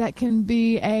that can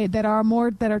be that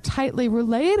are tightly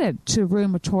related to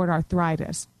rheumatoid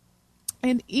arthritis.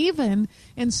 And even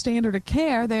in standard of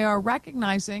care, they are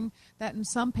recognizing that in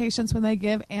some patients, when they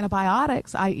give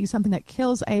antibiotics, i.e. something that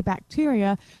kills a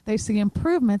bacteria, they see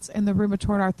improvements in the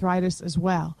rheumatoid arthritis as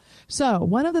well. So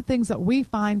one of the things that we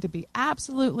find to be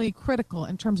absolutely critical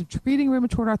in terms of treating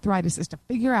rheumatoid arthritis is to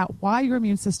figure out why your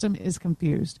immune system is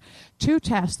confused. Two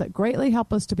tests that greatly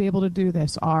help us to be able to do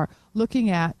this are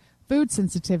looking at food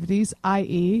sensitivities,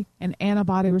 i.e. an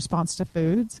antibody response to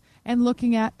foods, and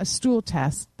looking at a stool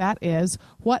test, that is,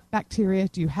 what bacteria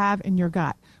do you have in your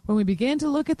gut. When we begin to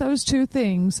look at those two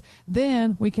things,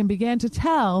 then we can begin to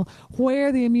tell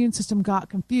where the immune system got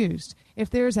confused.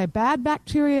 If there's a bad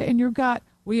bacteria in your gut,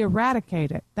 we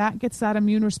eradicate it. That gets that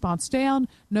immune response down,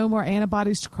 no more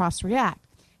antibodies to cross-react.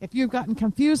 If you've gotten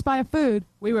confused by a food,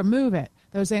 we remove it.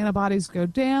 Those antibodies go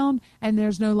down, and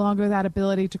there's no longer that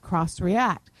ability to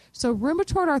cross-react. So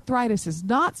rheumatoid arthritis is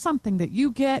not something that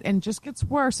you get and just gets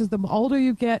worse as the older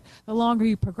you get, the longer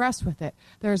you progress with it.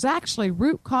 There's actually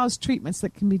root cause treatments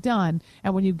that can be done.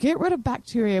 And when you get rid of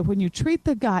bacteria, when you treat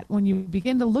the gut, when you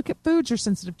begin to look at foods you're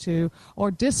sensitive to or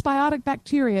dysbiotic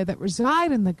bacteria that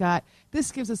reside in the gut,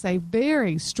 this gives us a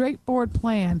very straightforward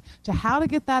plan to how to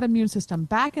get that immune system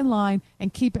back in line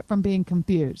and keep it from being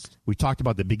confused. We talked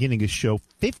about at the beginning of the show,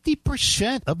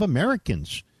 50% of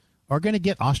Americans are going to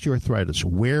get osteoarthritis,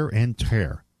 wear and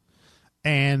tear.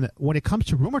 And when it comes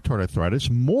to rheumatoid arthritis,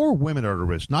 more women are at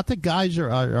risk. Not that guys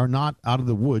are not out of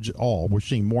the woods at all. We're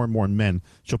seeing more and more men.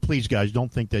 So please, guys, don't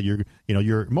think that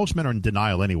most men are in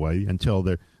denial anyway until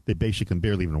they basically can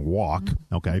barely even walk.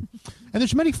 Okay, and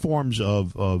there's many forms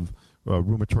of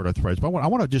rheumatoid arthritis. But I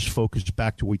want to just focus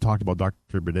back to what we talked about,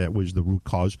 Dr. Burdett, was the root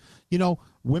cause.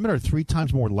 Women are 3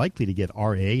 times more likely to get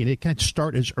RA, and it can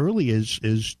start as early as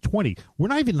 20.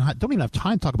 Don't even have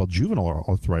time to talk about juvenile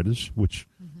arthritis, which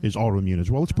is autoimmune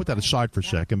as well. Let's put that aside for a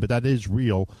second, but that is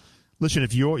real. Listen,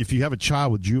 if you have a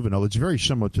child with juvenile, it's very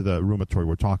similar to the rheumatoid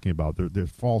we're talking about.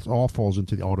 All falls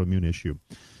into the autoimmune issue.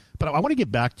 But I want to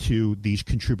get back to these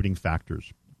contributing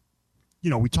factors.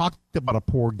 We talked about a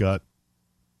poor gut.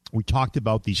 We talked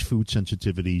about these food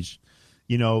sensitivities.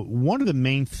 One of the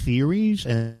main theories,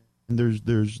 and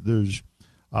there's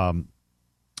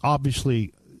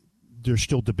obviously there's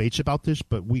still debates about this,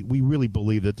 but we really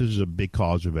believe that this is a big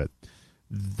cause of it.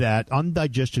 That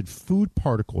undigested food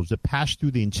particles that pass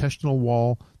through the intestinal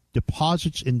wall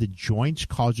deposits in the joints,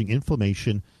 causing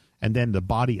inflammation, and then the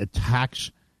body attacks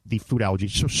the food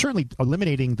allergies. So certainly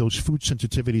eliminating those food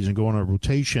sensitivities and going on a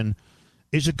rotation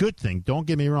is a good thing. Don't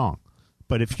get me wrong.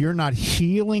 But if you're not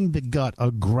healing the gut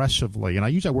aggressively, and I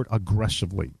use that word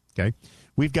aggressively, okay,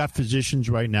 we've got physicians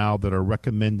right now that are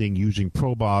recommending using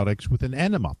probiotics with an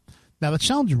enema. Now, that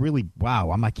sounds really,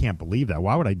 wow, I can't believe that.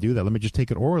 Why would I do that? Let me just take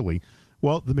it orally.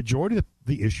 Well, the majority of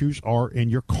the issues are in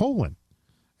your colon,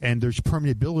 and there's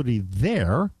permeability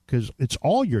there because it's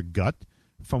all your gut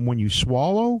from when you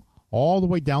swallow all the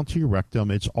way down to your rectum.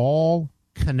 It's all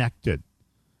connected,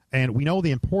 and we know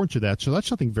the importance of that, so that's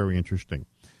something very interesting.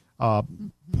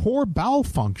 Poor bowel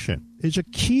function is a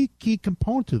key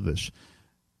component to this.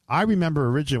 I remember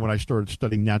originally when I started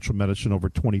studying natural medicine over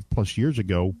 20-plus years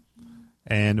ago,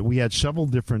 and we had several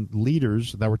different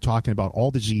leaders that were talking about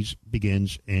all disease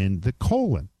begins in the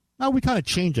colon. Now, we kind of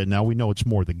changed it. Now we know it's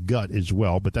more the gut as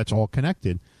well, but that's all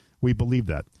connected. We believe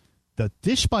that. The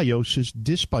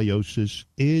dysbiosis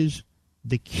is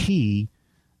the key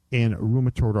in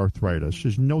rheumatoid arthritis.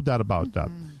 There's no doubt about that.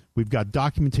 We've got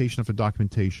documentation after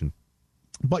documentation.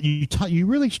 But you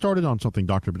really started on something,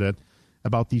 Dr. Burdett,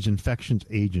 about these infections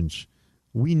agents.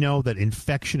 We know that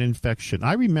infection.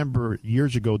 I remember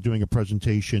years ago doing a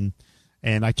presentation,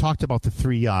 and I talked about the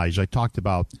 3 I's. I talked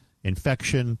about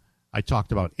infection, I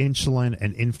talked about insulin,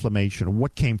 and inflammation.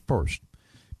 What came first?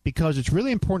 Because it's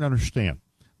really important to understand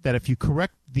that if you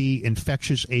correct the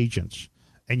infectious agents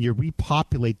and you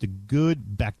repopulate the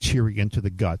good bacteria into the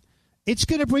gut, it's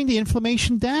going to bring the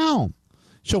inflammation down.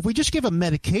 So if we just give a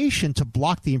medication to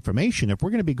block the inflammation, if we're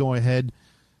going to be going ahead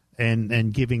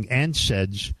and giving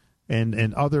NSAIDs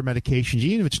and other medications,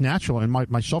 even if it's natural, and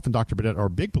myself and Dr. Burdett are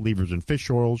big believers in fish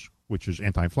oils, which is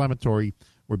anti-inflammatory.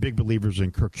 We're big believers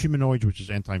in curcuminoids, which is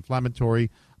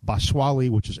anti-inflammatory, Boswellia,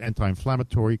 which is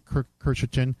anti-inflammatory,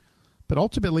 quercetin. But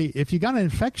ultimately, if you got an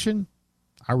infection,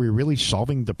 are we really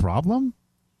solving the problem?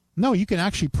 No, you can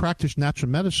actually practice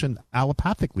natural medicine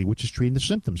allopathically, which is treating the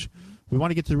symptoms. We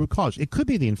want to get to the root cause. It could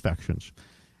be the infections.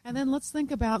 And then let's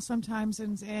think about sometimes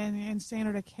in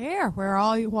standard of care where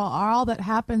all that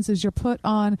happens is you're put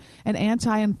on an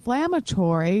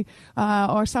anti-inflammatory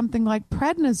or something like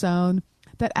prednisone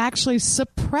that actually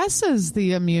suppresses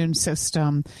the immune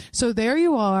system. So there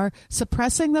you are,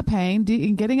 suppressing the pain,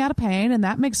 getting out of pain, and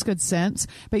that makes good sense.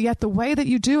 But yet the way that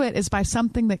you do it is by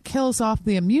something that kills off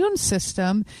the immune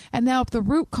system. And now if the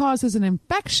root cause is an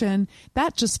infection,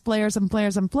 that just flares and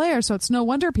flares and flares. So it's no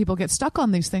wonder people get stuck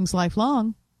on these things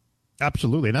lifelong.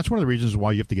 Absolutely. And that's one of the reasons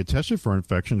why you have to get tested for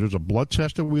infections. There's a blood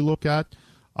test that we look at.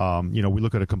 We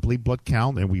look at a complete blood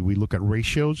count, and we look at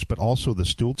ratios, but also the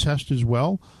stool test as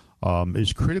well.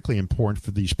 Is critically important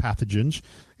for these pathogens.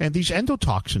 And these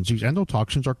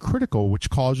endotoxins are critical, which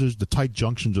causes the tight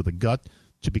junctions of the gut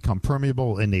to become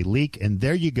permeable, and they leak. And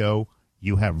there you go.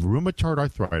 You have rheumatoid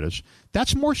arthritis.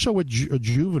 That's more so a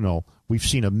juvenile. We've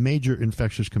seen a major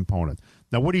infectious component.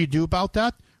 Now, what do you do about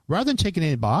that? Rather than taking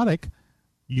an antibiotic,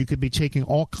 you could be taking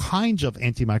all kinds of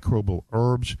antimicrobial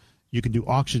herbs. You can do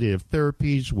oxidative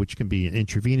therapies, which can be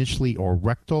intravenously or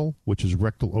rectal, which is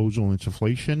rectal ozone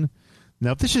insufflation.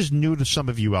 Now, if this is new to some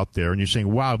of you out there and you're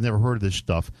saying, wow, I've never heard of this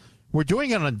stuff, we're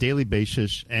doing it on a daily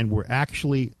basis, and we're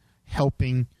actually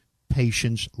helping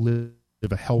patients live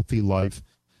a healthy life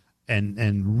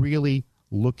and really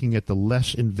looking at the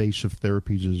less invasive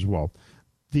therapies as well.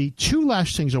 The 2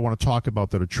 last things I want to talk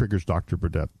about that are triggers, Dr.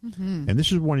 Burdett, and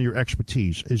this is one of your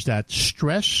expertise, is that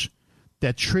stress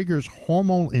that triggers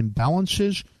hormonal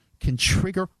imbalances can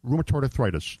trigger rheumatoid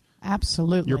arthritis.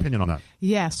 Absolutely. Your opinion on that?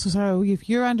 Yes. So if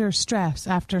you're under stress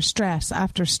after stress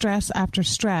after stress after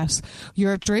stress,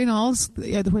 your adrenals,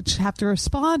 which have to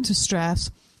respond to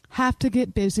stress, have to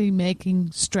get busy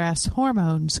making stress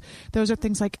hormones. Those are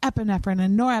things like epinephrine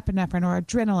and norepinephrine or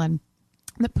adrenaline.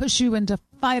 that push you into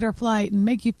fight or flight and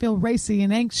make you feel racy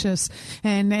and anxious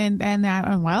and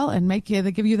make you,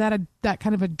 they give you that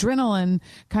kind of adrenaline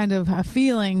kind of a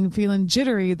feeling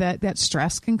jittery that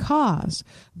stress can cause.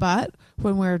 But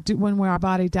when our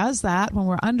body does that, when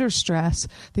we're under stress,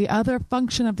 the other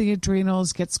function of the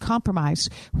adrenals gets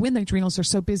compromised. When the adrenals are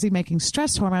so busy making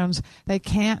stress hormones, they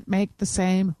can't make the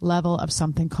same level of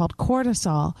something called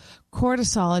cortisol.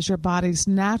 Cortisol is your body's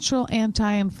natural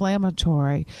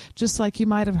anti-inflammatory. Just like you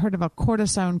might have heard of a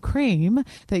cortisone cream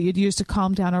that you'd use to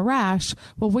calm down a rash,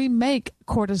 well, we make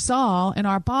cortisol in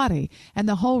our body. And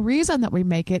the whole reason that we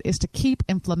make it is to keep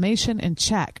inflammation in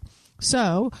check.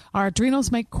 So our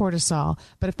adrenals make cortisol,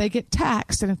 but if they get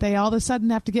taxed and if they all of a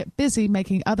sudden have to get busy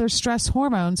making other stress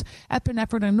hormones,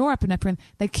 epinephrine and norepinephrine,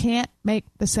 they can't make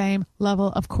the same level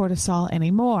of cortisol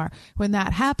anymore. When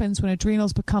that happens, when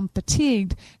adrenals become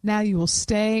fatigued, now you will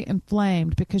stay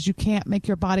inflamed because you can't make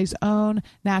your body's own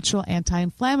natural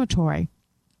anti-inflammatory.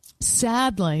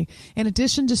 Sadly, in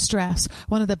addition to stress,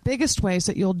 one of the biggest ways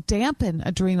that you'll dampen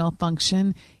adrenal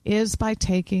function is by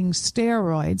taking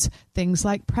steroids, things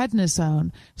like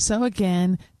prednisone. So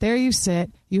again, there you sit,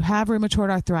 you have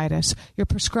rheumatoid arthritis, you're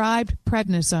prescribed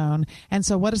prednisone. And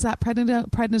so what does that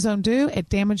prednisone do? It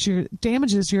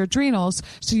damages your adrenals,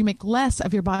 so you make less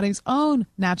of your body's own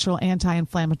natural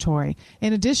anti-inflammatory.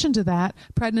 In addition to that,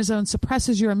 prednisone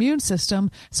suppresses your immune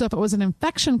system, so if it was an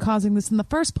infection causing this in the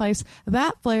first place,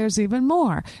 that flares even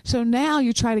more. So now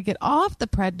you try to get off the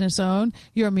prednisone,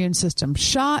 your immune system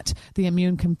shot, the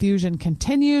immune confusion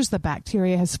continues, the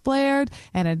bacteria has flared,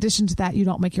 and in addition to that, you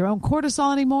don't make your own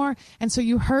cortisol anymore, and so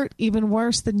you hurt even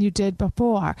worse than you did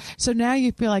before. So now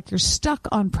you feel like you're stuck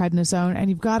on prednisone and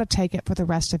you've got to take it for the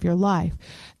rest of your life.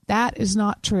 That is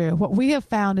not true. What we have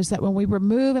found is that when we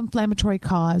remove inflammatory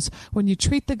cause, when you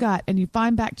treat the gut and you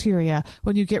find bacteria,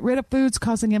 when you get rid of foods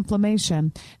causing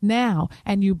inflammation, now,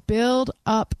 and you build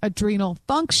up adrenal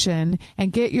function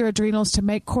and get your adrenals to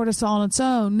make cortisol on its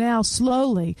own, now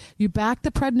slowly you back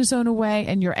the prednisone away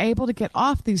and you're able to get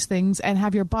off these things and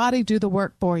have your body do the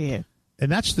work for you. And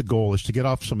that's the goal, is to get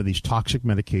off some of these toxic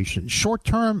medications. Short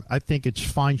term, I think it's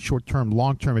fine. Short term.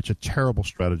 Long term, it's a terrible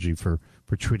strategy for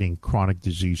treating chronic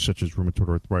disease such as rheumatoid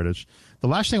arthritis. The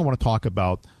last thing I want to talk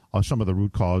about some of the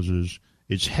root causes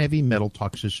is heavy metal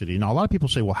toxicity. Now, a lot of people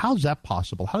say, well, how is that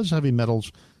possible? How does heavy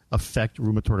metals affect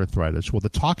rheumatoid arthritis? Well, the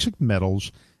toxic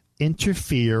metals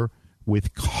interfere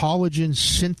with collagen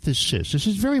synthesis. This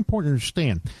is very important to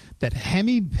understand, that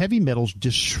heavy metals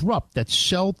disrupt that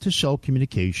cell-to-cell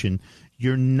communication.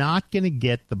 You're not going to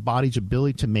get the body's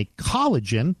ability to make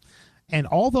collagen. And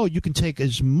although you can take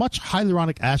as much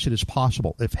hyaluronic acid as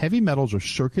possible, if heavy metals are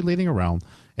circulating around,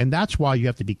 and that's why you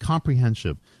have to be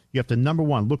comprehensive. You have to, number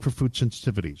one, look for food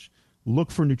sensitivities, look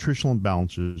for nutritional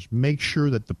imbalances, make sure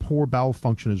that the poor bowel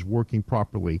function is working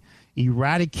properly,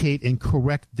 eradicate and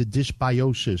correct the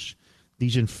dysbiosis,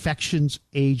 these infections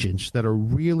agents that are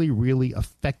really, really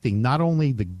affecting not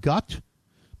only the gut,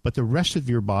 but the rest of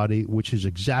your body, which is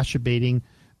exacerbating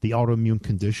the autoimmune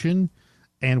condition.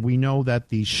 And we know that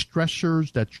these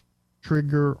stressors that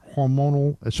trigger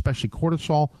hormonal, especially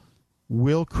cortisol,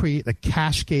 will create a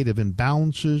cascade of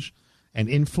imbalances and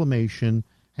inflammation.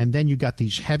 And then you got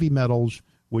these heavy metals,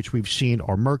 which we've seen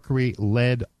are mercury,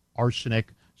 lead,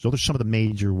 arsenic. So those are some of the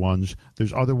major ones.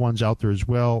 There's other ones out there as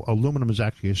well. Aluminum is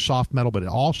actually a soft metal, but it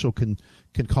also can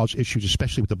cause issues,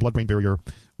 especially with the blood-brain barrier,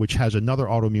 which has another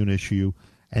autoimmune issue.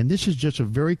 And this is just a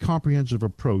very comprehensive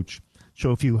approach.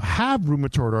 So if you have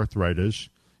rheumatoid arthritis,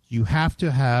 you have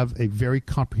to have a very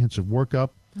comprehensive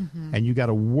workup, and you got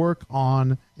to work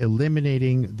on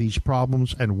eliminating these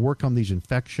problems and work on these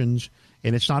infections.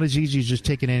 And it's not as easy as just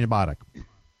taking an antibiotic.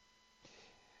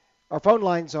 Our phone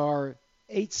lines are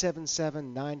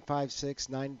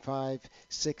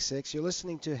 877-956-9566. You're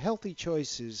listening to Healthy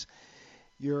Choices.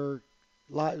 You're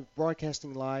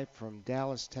broadcasting live from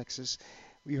Dallas, Texas.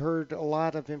 We heard a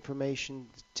lot of information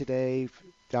today.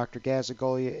 Dr.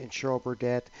 Gazagolia and Cheryl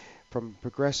Burdett from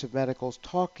Progressive Medicals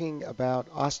talking about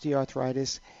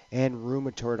osteoarthritis and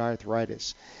rheumatoid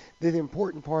arthritis. The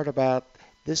important part about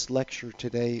this lecture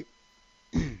today,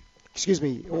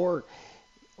 or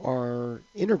our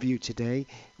interview today,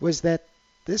 was that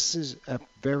this is a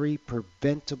very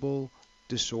preventable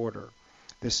disorder.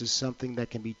 This is something that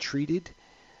can be treated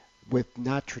with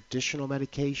not traditional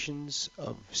medications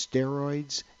of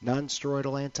steroids,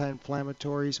 non-steroidal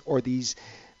anti-inflammatories, or these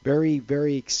very,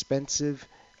 very expensive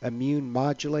immune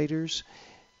modulators.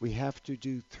 We have to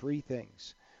do three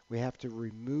things. We have to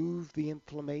remove the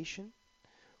inflammation.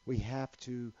 We have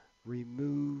to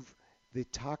remove the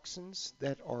toxins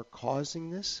that are causing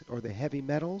this, or the heavy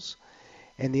metals.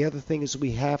 And the other thing is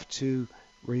we have to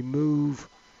remove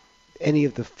any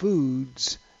of the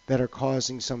foods that are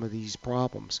causing some of these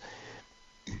problems.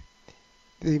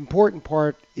 The important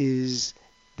part is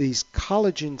these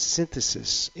collagen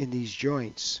synthesis in these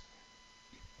joints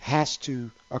has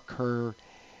to occur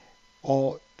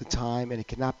all the time, and it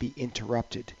cannot be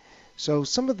interrupted. So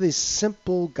some of the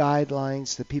simple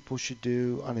guidelines that people should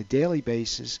do on a daily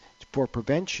basis for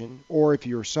prevention, or if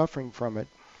you're suffering from it,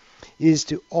 is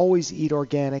to always eat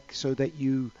organic so that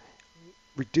you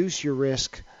reduce your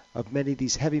risk of many of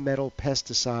these heavy metal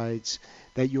pesticides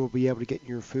that you'll be able to get in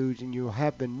your food, and you'll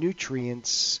have the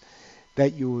nutrients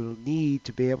that you will need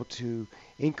to be able to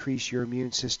increase your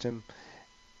immune system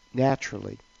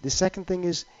naturally. The second thing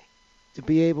is to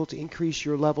be able to increase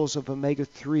your levels of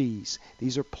omega-3s.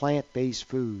 These are plant-based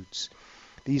foods.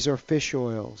 These are fish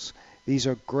oils. These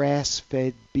are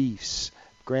grass-fed beefs,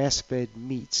 grass-fed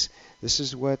meats. This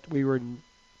is what we were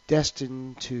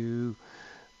destined to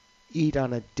eat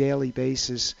on a daily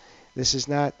basis. This is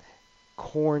not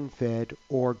corn-fed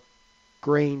or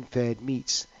grain-fed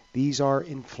meats. These are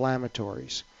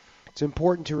inflammatories. It's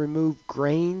important to remove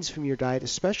grains from your diet,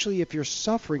 especially if you're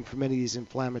suffering from any of these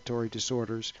inflammatory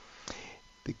disorders.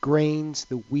 The grains,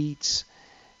 the wheats,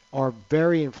 are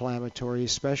very inflammatory,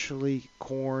 especially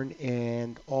corn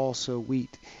and also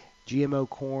wheat. GMO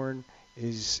corn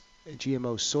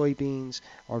GMO soybeans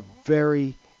are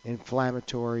very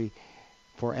inflammatory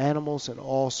for animals and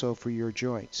also for your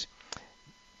joints.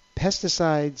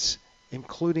 Pesticides,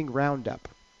 including Roundup.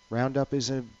 Roundup is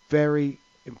a very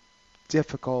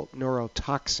difficult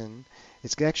neurotoxin.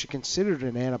 It's actually considered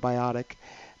an antibiotic,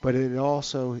 but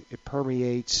it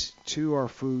permeates to our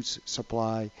food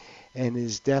supply and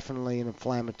is definitely an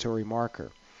inflammatory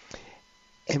marker.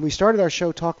 And we started our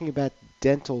show talking about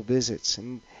dental visits,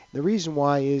 and the reason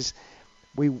why is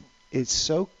it's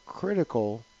so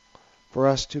critical for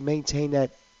us to maintain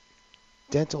that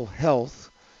dental health,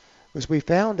 because we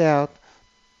found out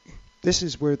this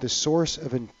is where the source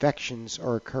of infections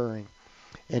are occurring.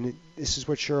 And this is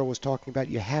what Cheryl was talking about.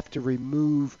 You have to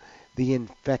remove the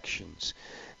infections.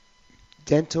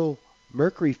 Dental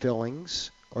mercury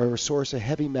fillings are a source of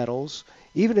heavy metals.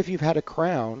 Even if you've had a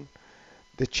crown,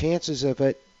 the chances of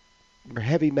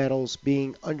heavy metals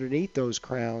being underneath those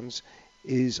crowns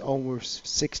is almost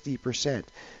 60%.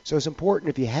 So it's important,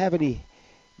 if you have any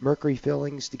mercury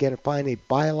fillings, to find a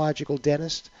biological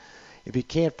dentist. If you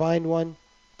can't find one,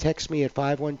 text me at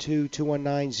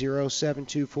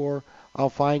 512-219-0724. I'll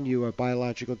find you a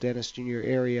biological dentist in your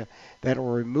area that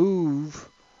will remove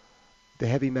the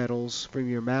heavy metals from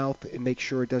your mouth and make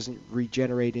sure it doesn't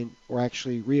regenerate or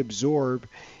actually reabsorb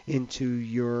into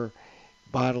your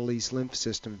body's lymph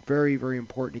system. Very, very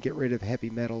important to get rid of heavy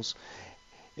metals.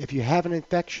 If you have an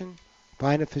infection,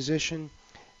 find a physician.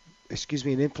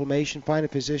 An inflammation, find a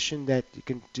physician that you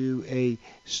can do a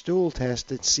stool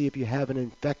test and see if you have an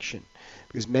infection.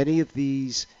 Because many of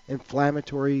these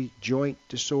inflammatory joint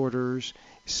disorders,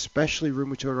 especially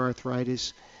rheumatoid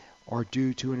arthritis, are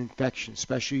due to an infection.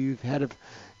 Especially if you've had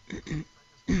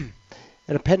an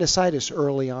appendicitis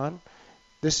early on.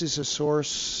 This is a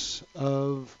source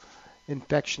of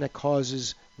infection that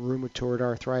causes rheumatoid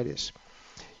arthritis.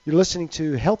 You're listening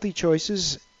to Healthy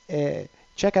Choices.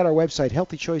 Check out our website,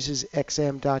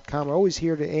 healthychoicesxm.com. We're always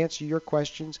here to answer your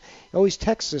questions. You always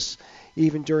text us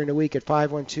even during the week at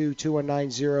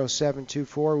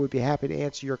 512-219-0724. We'd be happy to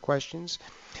answer your questions.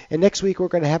 And next week we're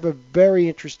going to have a very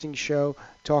interesting show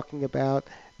talking about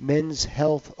men's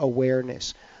health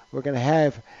awareness. We're going to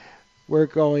have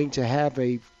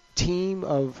a team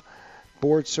of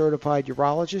board-certified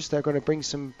urologists that are going to bring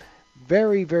some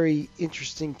very, very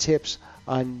interesting tips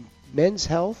on men's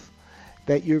health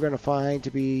that you're going to find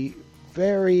to be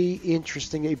very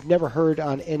interesting. You've never heard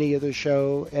on any other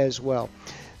show as well.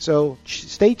 So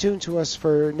stay tuned to us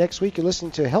for next week. You're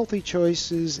listening to Healthy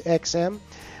Choices XM.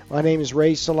 My name is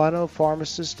Ray Solano,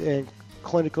 pharmacist and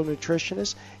clinical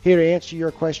nutritionist, here to answer your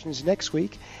questions next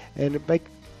week. And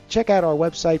check out our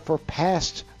website for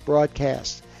past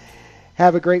broadcasts.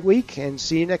 Have a great week and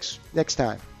see you next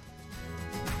time.